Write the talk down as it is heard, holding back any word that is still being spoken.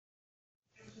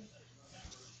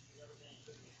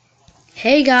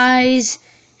Hey guys,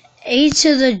 A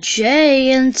to the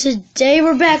J, and today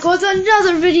we're back with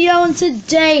another video, and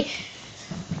today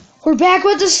we're back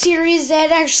with a series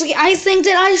that actually I think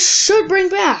that I should bring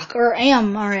back, I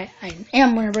am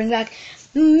going to bring back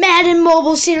Madden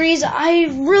mobile series. I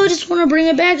really just want to bring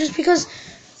it back just because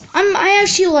I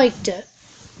actually liked it.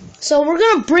 So we're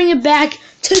going to bring it back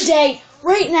today,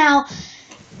 right now.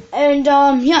 And,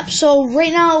 yep, so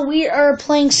right now we are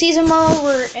playing season mode.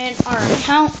 We're in our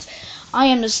account. I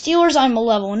am the Steelers. I'm a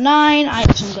level 9. I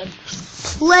have some good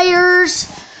players.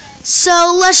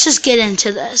 So let's just get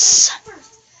into this.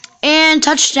 And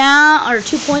touchdown, or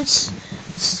 2 points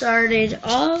started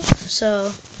off. So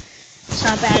it's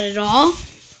not bad at all.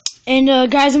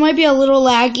 And, guys, it might be a little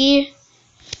laggy.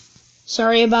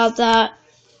 Sorry about that.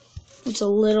 It's a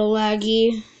little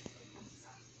laggy.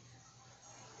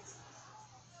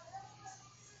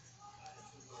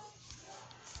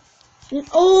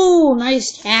 Oh,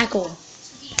 nice tackle.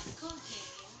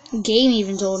 Game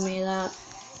even told me that.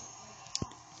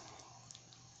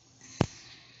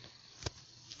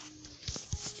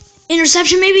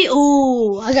 Interception maybe?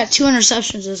 Oh, I got 2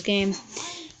 interceptions this game.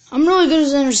 I'm really good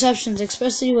at interceptions,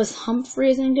 especially with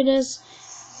Humphrey, I think it is.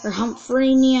 Or Humphrey,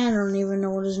 I don't even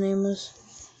know what his name is.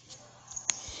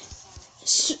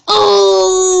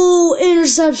 Oh,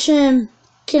 interception.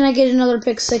 Can I get another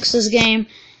pick 6 this game?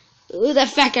 Ooh, that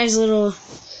fat guy's little.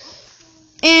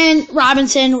 And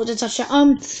Robinson with the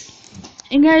touchdown.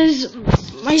 And guys,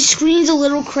 my screen's a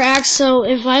little cracked, so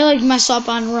if I like mess up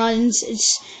on runs,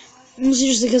 it's mostly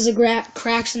just because of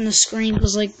cracks in the screen,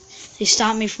 because like they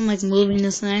stop me from like moving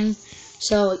this thing.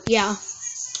 So yeah.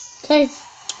 Okay,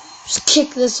 just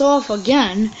kick this off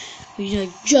again. We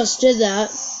like just did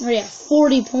that. Already at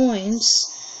 40 points.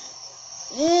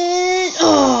 And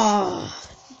oh,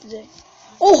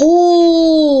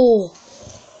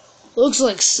 looks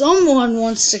like someone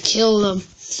wants to kill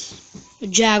the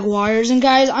Jaguars. And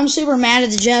guys, I'm super mad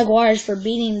at the Jaguars for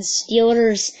beating the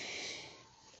Steelers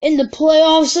in the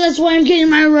playoffs, so that's why I'm getting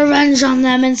my revenge on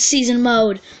them in season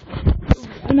mode.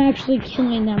 I'm actually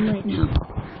killing them right now.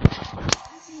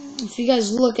 If you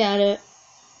guys look at it,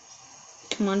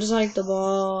 come on, just like the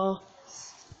ball.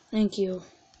 Thank you.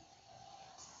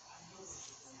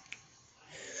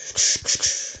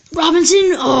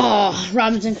 Robinson,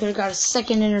 Robinson could have got a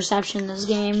second interception in this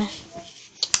game.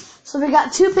 So we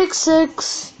got 2 pick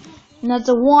 6, and that's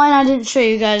the one I didn't show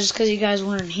you guys because you guys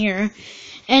weren't here.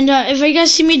 And if you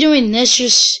guys see me doing this,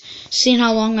 just seeing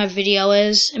how long my video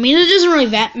is. I mean, it doesn't really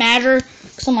matter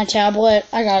because on my tablet,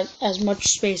 I got as much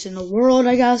space in the world,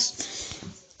 I guess.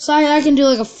 So I can do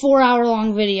like a 4-hour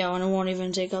long video, and it won't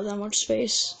even take up that much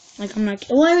space. Like, I'm not,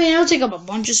 well, I mean, it'll take up a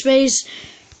bunch of space.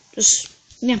 Just,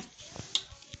 yeah.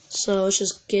 So let's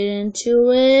just get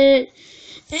into it.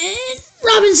 And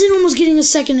Robinson almost getting a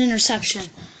second interception.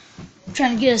 I'm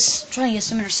trying to get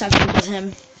some interceptions with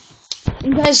him.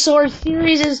 And guys, so our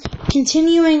series is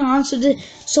continuing on. So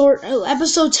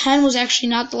episode 10 was actually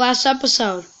not the last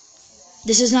episode.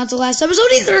 This is not the last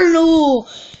episode either. No,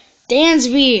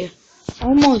 Dansby,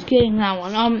 almost getting that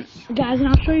one. Guys, and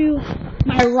I'll show you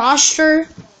my roster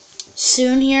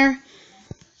soon here.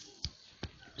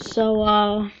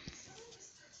 So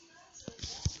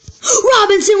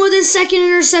Robinson with his second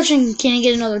interception. Can he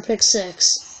get another pick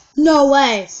 6? No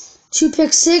way. 2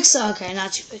 pick 6? Okay,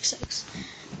 not 2 pick 6.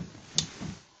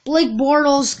 Blake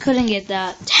Bortles couldn't get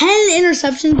that. 10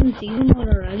 interceptions in season mode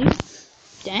already?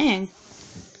 Dang.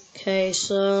 Okay,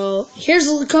 so here's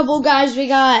a couple guys we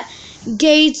got.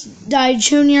 Gates, Dye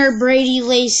Jr., Brady,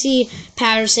 Lacey,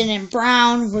 Patterson, and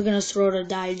Brown. We're going to throw to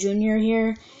Dye Jr.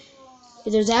 here.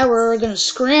 If there's that, we're going to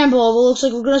scramble. But it looks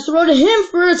like we're going to throw to him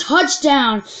for a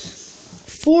touchdown.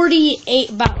 48,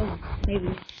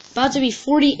 about to be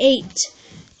 48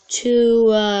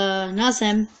 to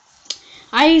nothing.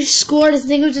 I scored, I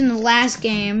think it was in the last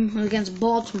game against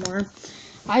Baltimore.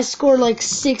 I scored like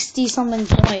 60-something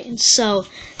points. So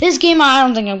this game, I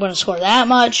don't think I'm going to score that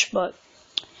much, but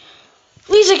at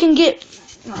least I can get,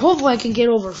 or hopefully I can get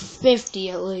over 50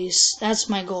 at least. That's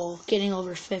my goal, getting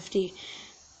over 50.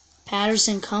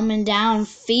 Patterson coming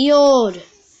downfield.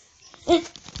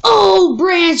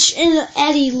 Branch and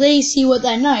Eddie Lacy with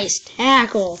a nice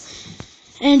tackle.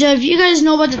 And if you guys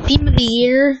know about the Team of the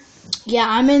Year, yeah,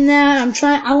 I'm in that.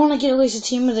 I want to get at least a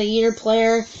Team of the Year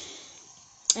player.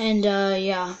 And,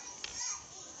 yeah.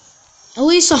 At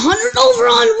least 100 over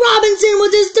on Robinson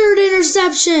with his 3rd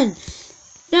interception.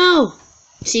 No.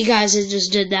 See, guys, it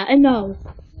just did that. And no.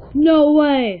 No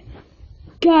way.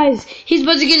 Guys, he's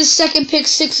about to get his 2nd pick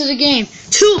 6 of the game.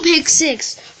 2 pick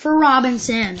 6 for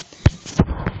Robinson.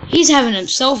 He's having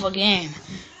himself a game.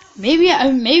 Maybe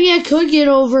I could get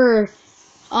over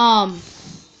that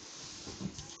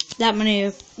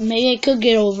many. Maybe I could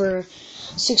get over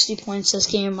 60 points this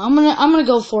game. I'm gonna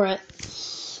go for it.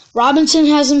 Robinson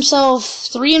has himself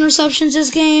 3 interceptions this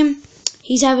game.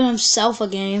 He's having himself a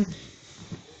game.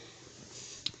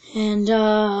 And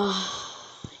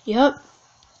yep.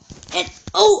 And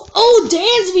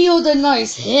Dansby with a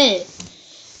nice hit.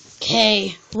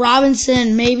 Okay,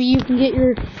 Robinson, maybe you can get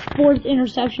your 4th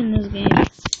interception this game. I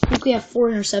think we have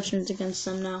 4 interceptions against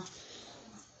them now.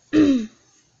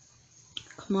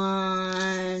 Come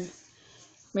on.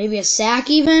 Maybe a sack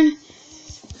even?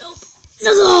 Nope.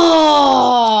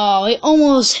 No! He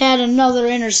almost had another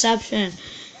interception.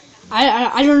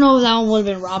 I don't know if that one would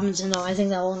have been Robinson, though. I think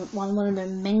that one would have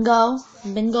been Mingo.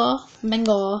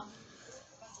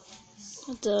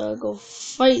 Have to go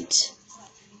fight.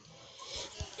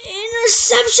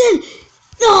 Interception!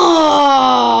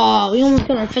 No! We almost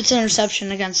got our 5th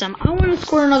interception against them. I want to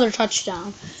score another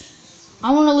touchdown.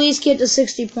 I want to at least get to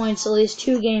 60 points at least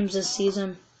 2 games this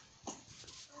season.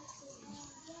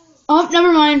 Oh,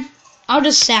 never mind. I'll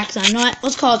just sack them. You know what?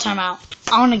 Let's call a timeout.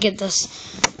 I want to get this.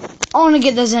 I want to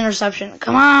get this interception.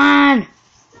 Come on!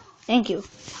 Thank you.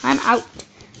 Time out.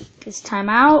 It's time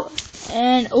out.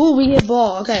 And, oh, we get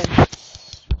ball. Okay.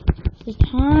 It's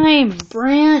time.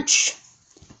 Branch.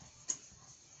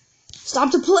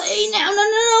 Stop the play now.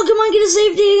 No. Come on, get a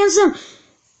safety against them.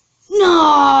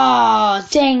 No.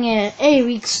 Dang it. Hey,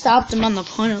 we stopped them on the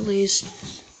punt at least.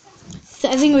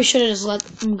 I think we should have just let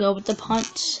them go with the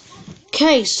punts.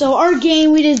 Okay, so our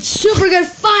game, we did super good.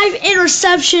 5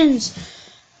 interceptions.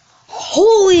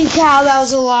 Holy cow, that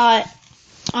was a lot.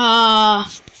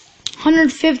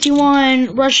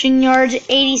 151 rushing yards,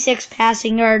 86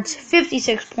 passing yards,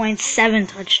 56 points, 7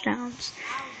 touchdowns.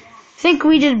 I think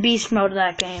we did beast mode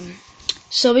that game.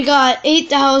 So we got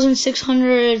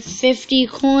 8,650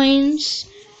 coins.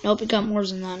 Nope, we got more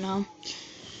than that now.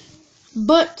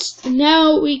 But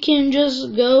now we can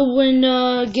just go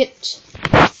and get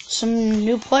some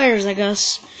new players, I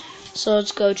guess. So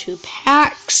let's go to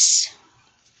packs.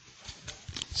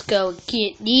 Let's go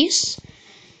get these.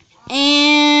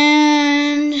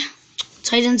 And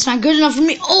tight end's not good enough for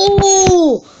me.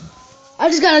 Oh! I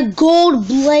just got a gold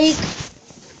Blake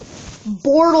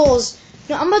Bortles.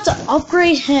 Now I'm about to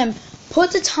upgrade him.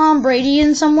 Put the Tom Brady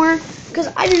in somewhere. Because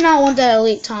I do not want that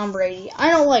elite Tom Brady. I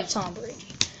don't like Tom Brady.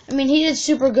 I mean, he did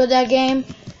super good that game.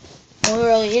 Well,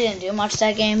 really, he didn't do much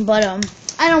that game. But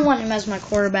I don't want him as my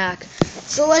quarterback.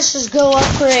 So let's just go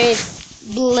upgrade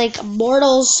Blake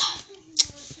Bortles.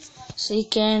 So you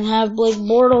can have Blake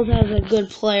Bortles as a good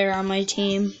player on my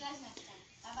team.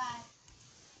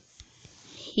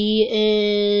 He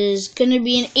is going to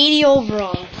be an 80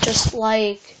 overall. Just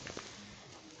like,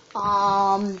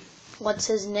 what's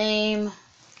his name?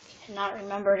 Cannot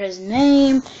remember his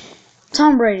name.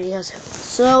 Tom Brady has him.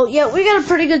 So, yeah, we got a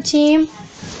pretty good team.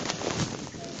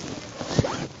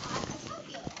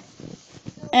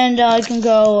 And I can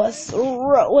go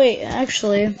wait,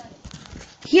 actually,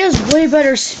 he has way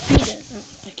better speed.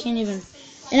 I can't even.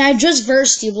 And I just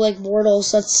versed you, Blake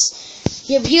Bortles.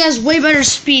 He has way better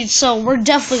speed. So we're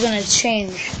definitely gonna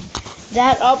change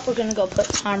that up. We're gonna go put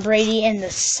Tom Brady in the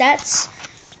sets.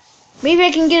 Maybe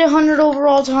I can get 100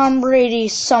 overall Tom Brady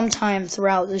sometime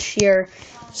throughout this year.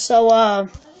 So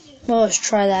let's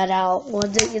try that out. We'll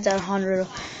get that 100.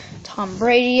 Tom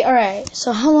Brady. Alright,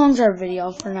 so how long's our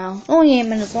video for now? Only 8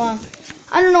 minutes long.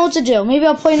 I don't know what to do. Maybe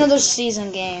I'll play another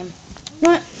season game. You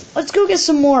know what? Let's go get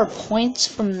some more points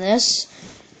from this.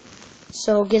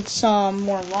 So get some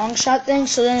more long shot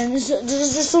things. So then this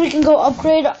is so we can go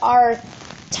upgrade our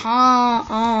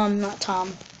not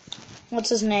Tom. What's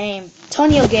his name?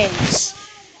 Antonio Gates.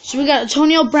 So we got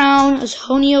Antonio Brown,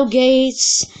 Antonio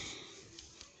Gates.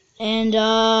 And,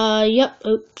 yep,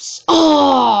 oops.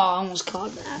 Oh, I almost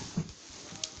caught that.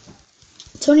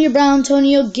 Antonio Brown,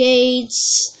 Antonio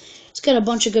Gates. It's got a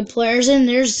bunch of good players in.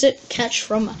 There's the catch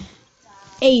from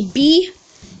AB.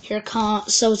 Here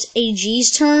comes, so it's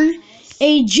AG's turn.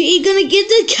 AG gonna get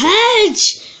the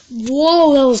catch!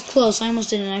 Whoa, that was close. I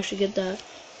almost didn't actually get that.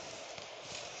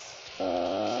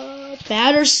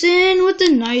 Patterson with a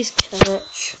nice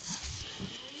catch.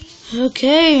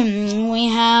 Okay, we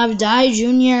have Die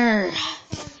Jr.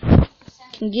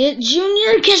 Can get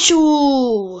Junior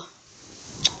Keshu.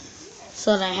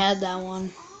 Thought I had that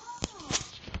one.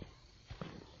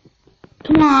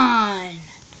 Come on.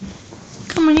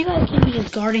 Come on, you gotta keep me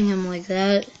just guarding him like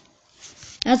that.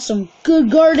 That's some good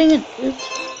guarding.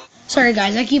 Sorry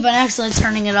guys, I keep on accidentally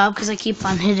turning it up because I keep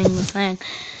on hitting the thing.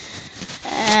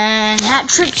 And Hat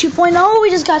Trick 2.0, we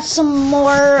just got some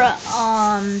more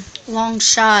long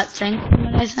shot thing from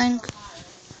it, I think.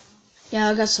 Yeah,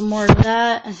 I got some more of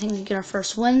that. I think we get our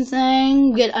first win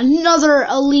thing. Get another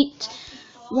elite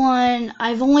one.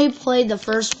 I've only played the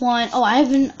first one. Oh,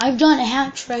 I've done a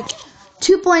hat trick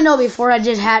 2.0 before I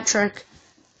did hat trick.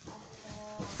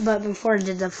 But before I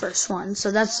did the first one.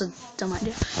 So that's a dumb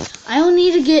idea. I only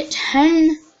need to get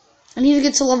 10. I need to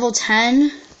get to level 10.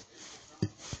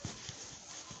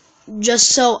 Just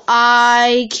so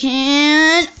I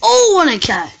can, oh, what a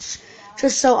catch!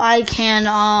 Just so I can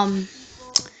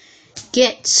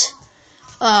get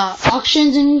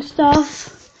auctions and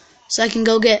stuff, so I can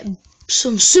go get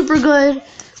some super good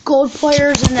gold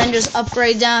players and then just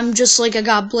upgrade them. Just like I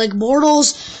got Blake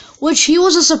Bortles, which he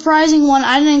was a surprising one.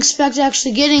 I didn't expect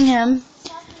actually getting him.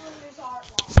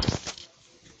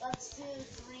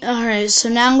 All right, so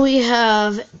now we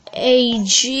have AG.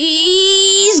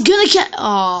 He's gonna catch.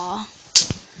 Aw,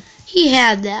 he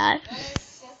had that.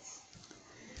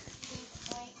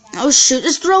 Oh shoot!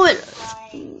 Just throw it,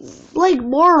 Blake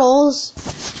Bortles.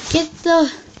 Get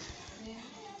the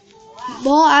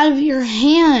ball out of your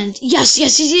hand. Yes,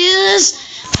 yes, yes, yes.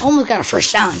 Almost got a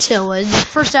first down too. The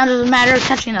first down doesn't matter.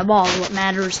 Catching the ball is what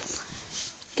matters.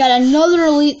 Got another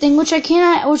elite thing, which I think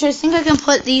I can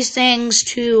put these things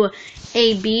to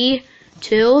AB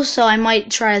too, so I might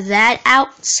try that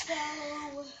out.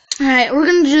 Alright, we're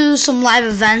gonna do some live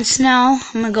events now.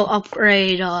 I'm gonna go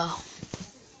upgrade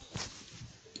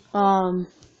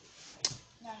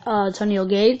Antonio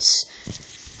Gates.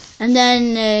 And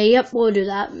then yep, we'll do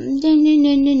that. Oh, I didn't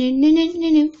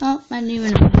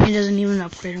even, it doesn't even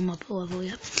upgrade him up a level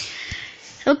yet.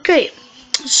 Okay,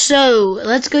 so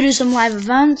let's go do some live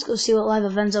events. Go see what live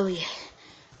events that we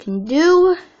can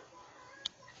do.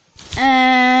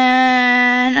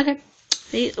 And okay,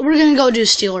 we're gonna go do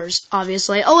Steelers,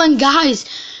 obviously. Oh, and guys,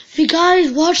 if you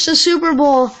guys watch the Super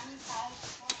Bowl,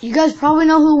 you guys probably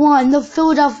know who won. The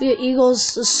Philadelphia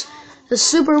Eagles. The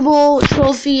Super Bowl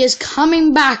trophy is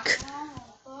coming back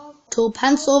to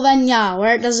Pennsylvania,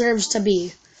 where it deserves to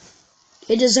be.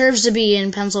 It deserves to be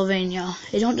in Pennsylvania.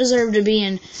 It don't deserve to be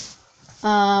in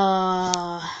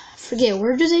forget,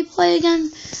 where do they play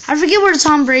again? I forget where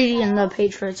Tom Brady and the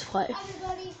Patriots play.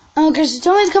 Okay, so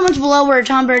tell me in the comments below where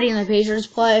Tom Brady and the Patriots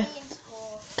play,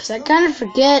 because I kind of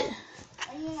forget.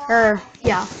 Or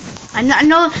yeah, I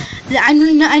know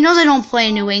they don't play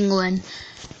in New England,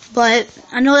 but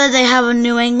I know that they have a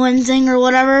New England thing or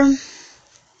whatever.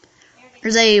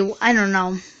 Or I don't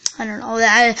know.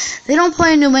 They don't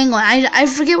play in New England. I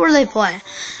forget where they play.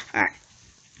 All right,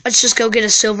 let's just go get a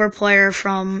silver player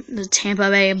from the Tampa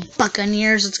Bay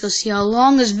Buccaneers. Let's go see how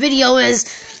long this video is.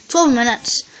 12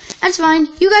 minutes. That's fine.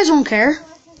 You guys won't care.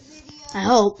 I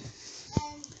hope.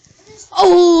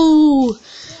 Oh!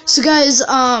 So guys,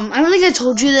 I don't think I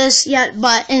told you this yet,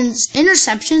 but in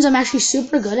interceptions, I'm actually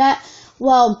super good at.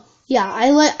 Well, yeah,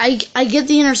 I get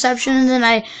the interception and then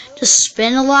I just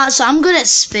spin a lot. So I'm good at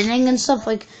spinning and stuff,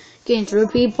 like getting through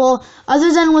people.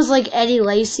 Other than with like Eddie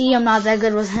Lacy, I'm not that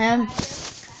good with him.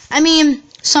 I mean,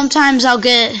 sometimes I'll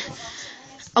get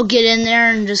in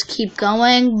there and just keep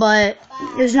going, but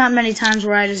there's not many times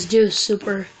where I just do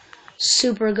super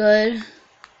good.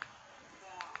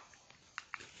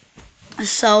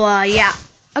 So, yeah.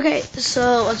 Okay,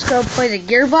 so let's go play the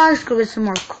gearbox, go get some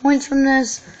more coins from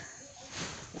this,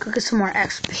 go get some more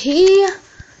XP,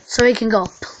 so we can go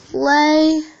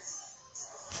play.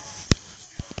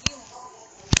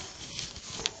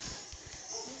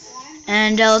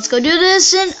 And let's go do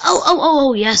this, and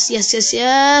oh, yes,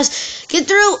 get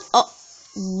through. Oh,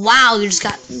 wow, I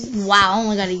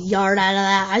only got a yard out of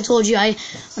that. I told you, I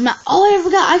forgot,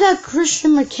 I got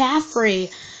Christian McCaffrey.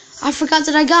 I forgot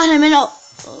that I got him, and oh,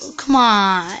 come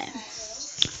on.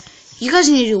 You guys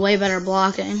need to do way better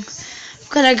blocking.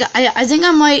 I think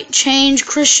I might change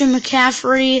Christian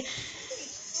McCaffrey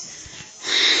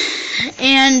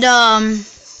and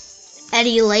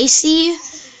Eddie Lacy,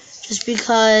 just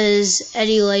because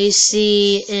Eddie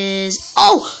Lacy is.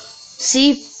 Oh,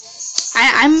 see,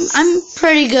 I'm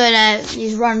pretty good at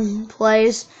these run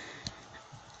plays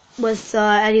with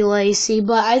Eddie Lacy,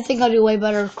 but I think I'll do way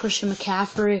better with Christian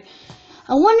McCaffrey.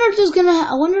 I wonder if they're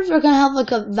gonna have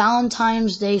like a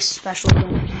Valentine's Day special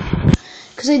game,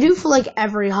 because they do for like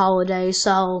every holiday.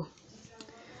 So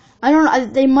I don't know.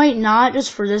 They might not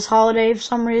just for this holiday for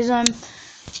some reason,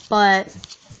 but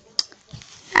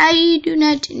I do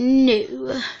not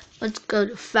know. Let's go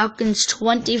to Falcons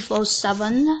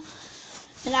 24/7.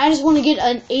 And I just want to get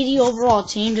an 80 overall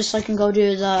team just so I can go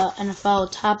do the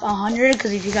NFL top 100.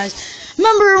 Because if you guys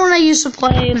remember when I used to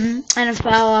play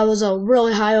NFL, I was a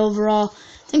really high overall.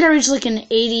 I think I reached like an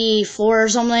 84 or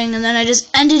something. And then I just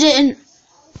ended it in...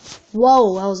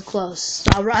 Whoa, that was close.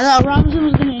 I thought Robinson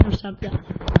was going to intercept that.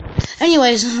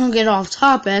 Anyways, I'll get off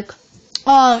topic.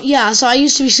 Yeah, so I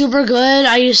used to be super good.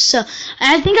 I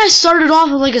think I started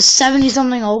off with like a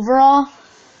 70-something overall.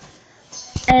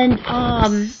 And,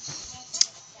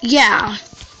 yeah.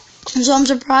 So I'm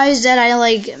surprised that I,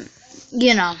 like,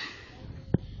 you know.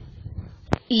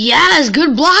 Yes,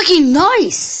 good blocking.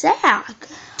 Nice sack.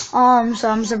 So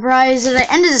I'm surprised that I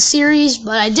ended the series,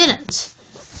 but I didn't.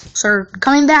 So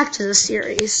coming back to the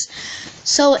series.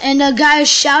 So, and guys,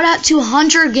 shout out to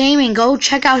Hunter Gaming. Go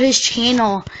check out his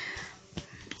channel.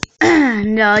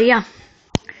 And, yeah.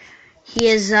 He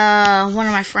is, one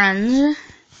of my friends.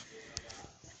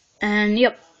 And,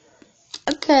 yep.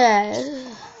 Okay.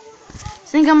 I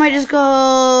think I might just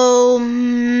go, I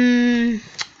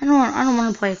don't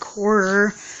want to play a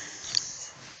quarter.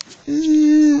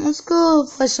 Let's go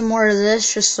play some more of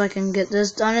this just so I can get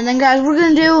this done. And then, guys, we're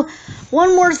going to do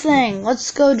one more thing. Let's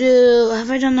go do,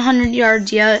 have I done the 100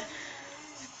 yards yet?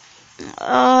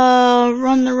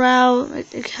 Run the route, make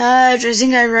the catch. I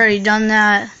think I've already done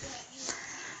that.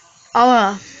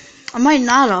 I might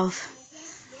not have.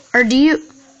 Or do you?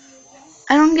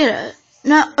 I don't get it.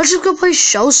 No, let's just go play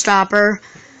Showstopper.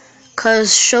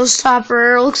 Because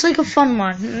Showstopper looks like a fun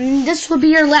one. This will be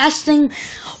your last thing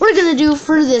we're going to do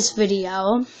for this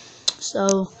video.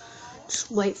 So,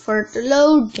 just wait for it to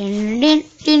load.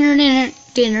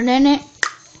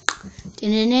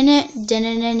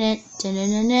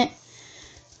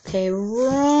 Okay,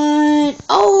 run.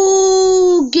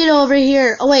 Oh, get over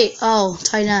here. Oh, wait. Oh,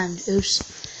 tight end.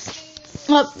 Oops.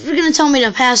 Well, you're going to tell me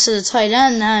to pass to the tight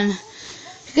end then.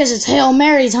 Because it's Hail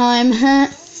Mary time.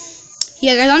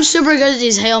 Yeah, guys, I'm super good at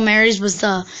these Hail Marys with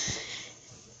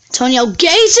Antonio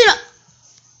Gates.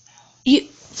 You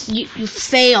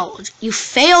failed. You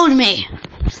failed me.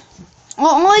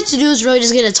 All I have to do is really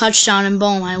just get a touchdown and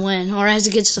boom, I win. Or I have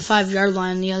to get to the 5-yard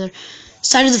line on the other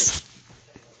side of the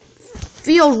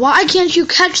field. Why can't you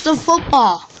catch the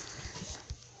football?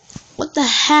 What the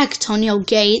heck, Antonio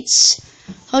Gates?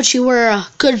 Thought you were a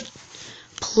good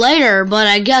player, but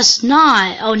I guess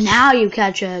not. Oh, now you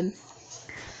catch it.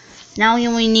 Now we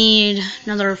only need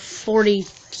another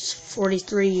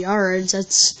 43 yards.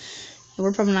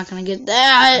 We're probably not going to get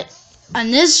that. On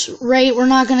this rate, we're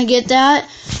not going to get that.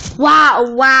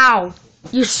 Wow.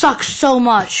 You suck so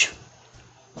much.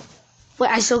 Wait,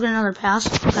 I still get another pass?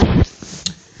 Okay.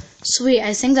 Sweet,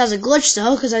 I think that's a glitch,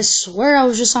 though, because I swear I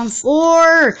was just on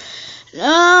 4.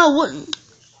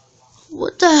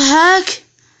 What the heck?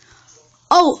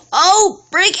 Oh,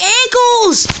 break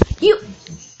ankles! You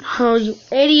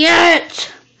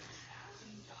idiot!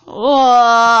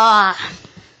 Oh.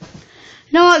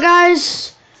 You know what,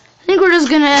 guys? I think we're just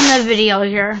gonna end the video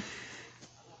here.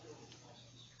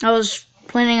 I was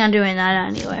planning on doing that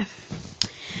anyway.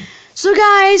 So,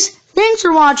 guys, thanks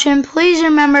for watching. Please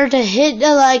remember to hit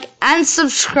the like and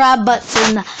subscribe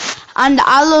button. And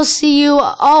I will see you.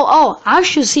 I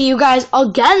should see you guys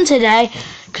again today,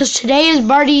 because today is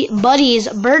Buddy's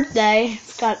birthday.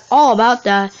 Forgot all about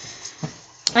that.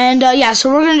 And yeah, so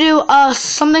we're gonna do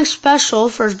something special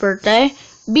for his birthday.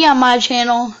 Be on my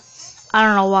channel. I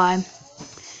don't know why.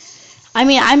 I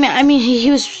mean,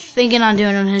 he was thinking on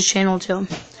doing it on his channel too.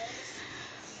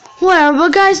 Whatever,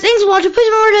 but guys, thanks for watching. Please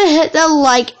remember to hit the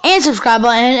like and subscribe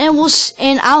button,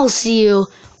 and I'll see you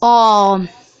all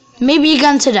maybe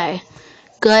again today.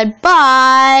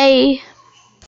 Goodbye.